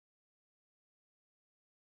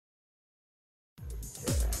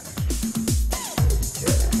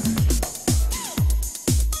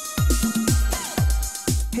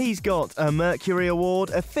He's got a Mercury Award,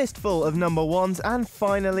 a fistful of #1s, and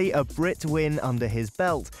finally a Brit win under his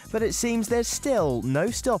belt. But it seems there's still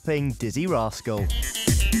no stopping Dizzee Rascal.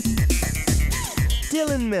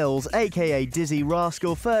 Dylan Mills, aka Dizzee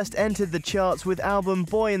Rascal, first entered the charts with album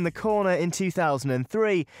Boy in the Corner in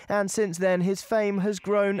 2003, and since then his fame has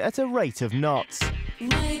grown at a rate of knots.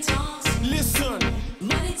 Listen.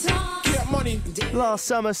 Get money. Last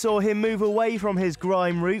summer saw him move away from his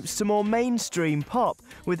grime roots to more mainstream pop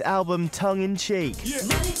with album Tongue in Cheek.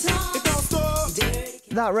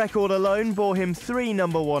 That record alone bore him 3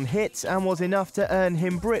 #1 hits and was enough to earn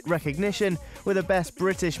him Brit recognition with a Best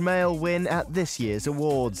British Male win at this year's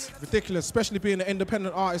awards. Ridiculous, especially being an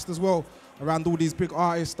independent artist as well, around all these big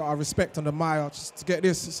artists that I respect and admire. Just to get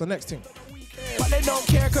this, it's the next thing. But they don't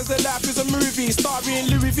care because their life is a movie, starring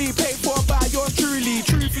Louis V, paid for by yours truly.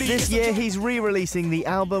 This year he's re-releasing the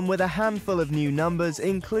album with a handful of new numbers,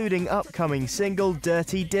 including upcoming single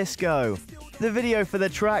Dirty Disco. The video for the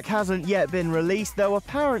track hasn't yet been released, though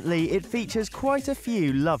apparently it features quite a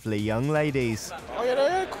few lovely young ladies. Oh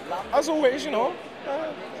yeah, as always, you know.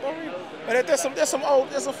 But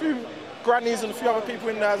there's a few grannies and a few other people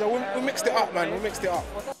in there, so we mixed it up, man, we mixed it up.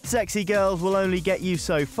 Sexy Girls will only get you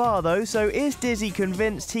so far though, so is Dizzee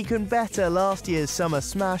convinced he can better last year's summer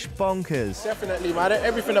smash Bonkers? Definitely, man,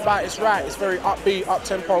 everything about it's right. It's very upbeat,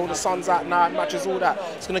 up-tempo, the sun's out now, it matches all that.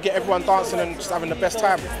 It's going to get everyone dancing and just having the best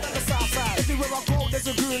time.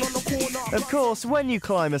 Of course, when you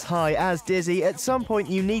climb as high as Dizzee, at some point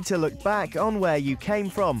you need to look back on where you came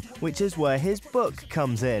from, which is where his book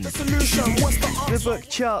comes in. The book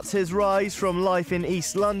charts his rise from life in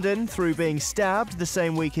East London through being stabbed the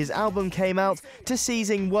same week his album came out to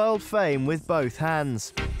seizing world fame with both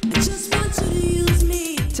hands.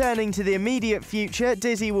 Turning to the immediate future,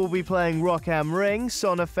 Dizzee will be playing Rock am Ring,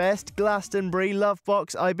 Sonafest, Glastonbury,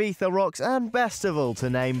 Lovebox, Ibiza Rocks and Bestival, to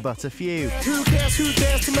name but a few. Who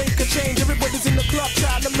dares to make a change? Everybody's in the club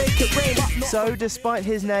trying to make it rain. So despite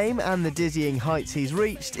his name and the dizzying heights he's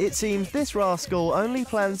reached, it seems this rascal only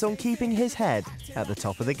plans on keeping his head at the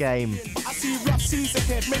top of the game. I see rough seas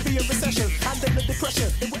ahead, maybe a recession and then a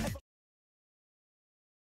depression.